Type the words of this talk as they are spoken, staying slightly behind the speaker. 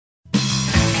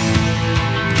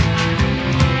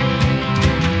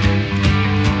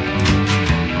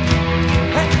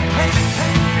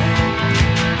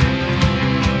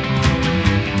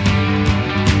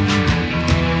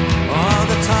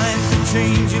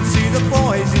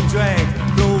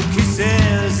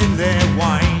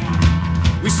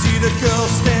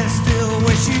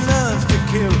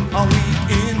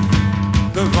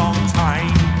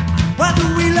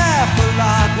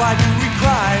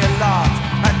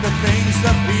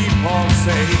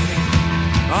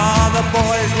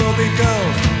boys will be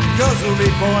girls, girls will be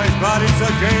boys, but it's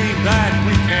a game that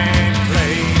we can't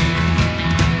play.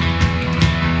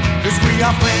 'Cause we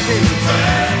are friendly,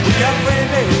 we are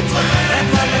friendly, and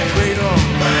from the cradle,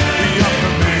 we are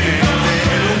permitted.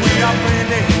 We are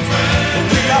friendly,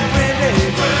 we are friendly,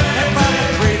 and from the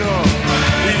cradle,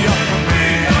 we are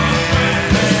permitted.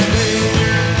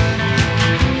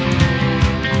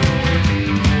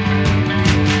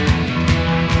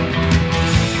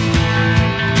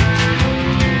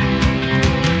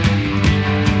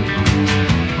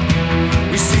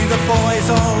 We see the boys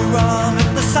all run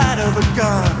at the sight of a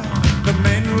gun. The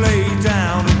men lay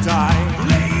down and die.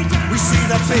 We see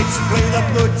the pigs play the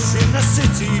butch in the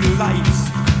city lights.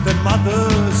 The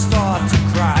mothers start to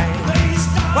cry.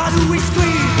 Why do we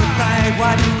scream at night?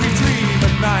 Why do we dream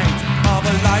at night of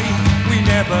a life we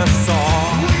never saw?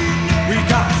 We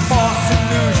got false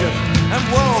illusion and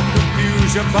world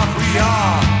confusion, but we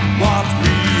are what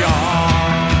we are.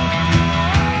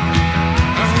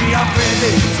 And we are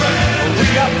friendly, we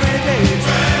are friendly,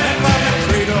 and from the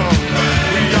cradle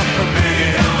we are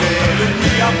committed. And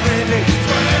we are friendly,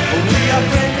 we are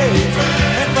friendly,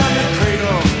 and from the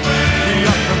cradle we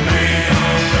are committed.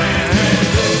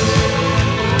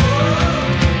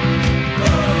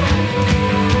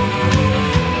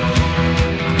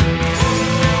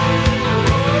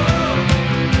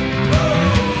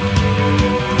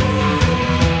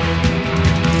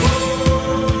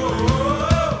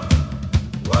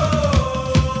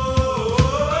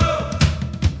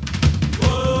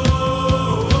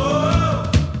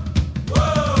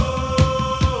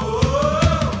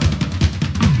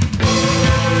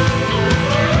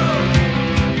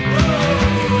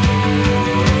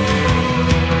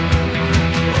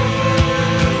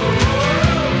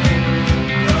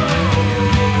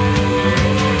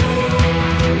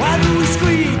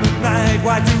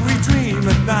 Why do we dream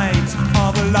at night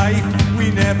of a life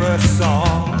we never saw?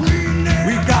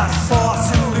 We got false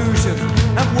illusion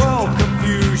and world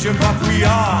confusion, but we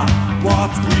are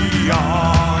what we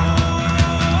are.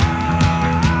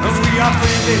 And we are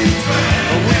friendly,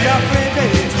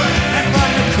 and from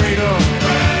the cradle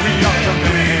we are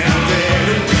commanded.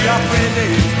 And we are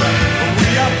friendly.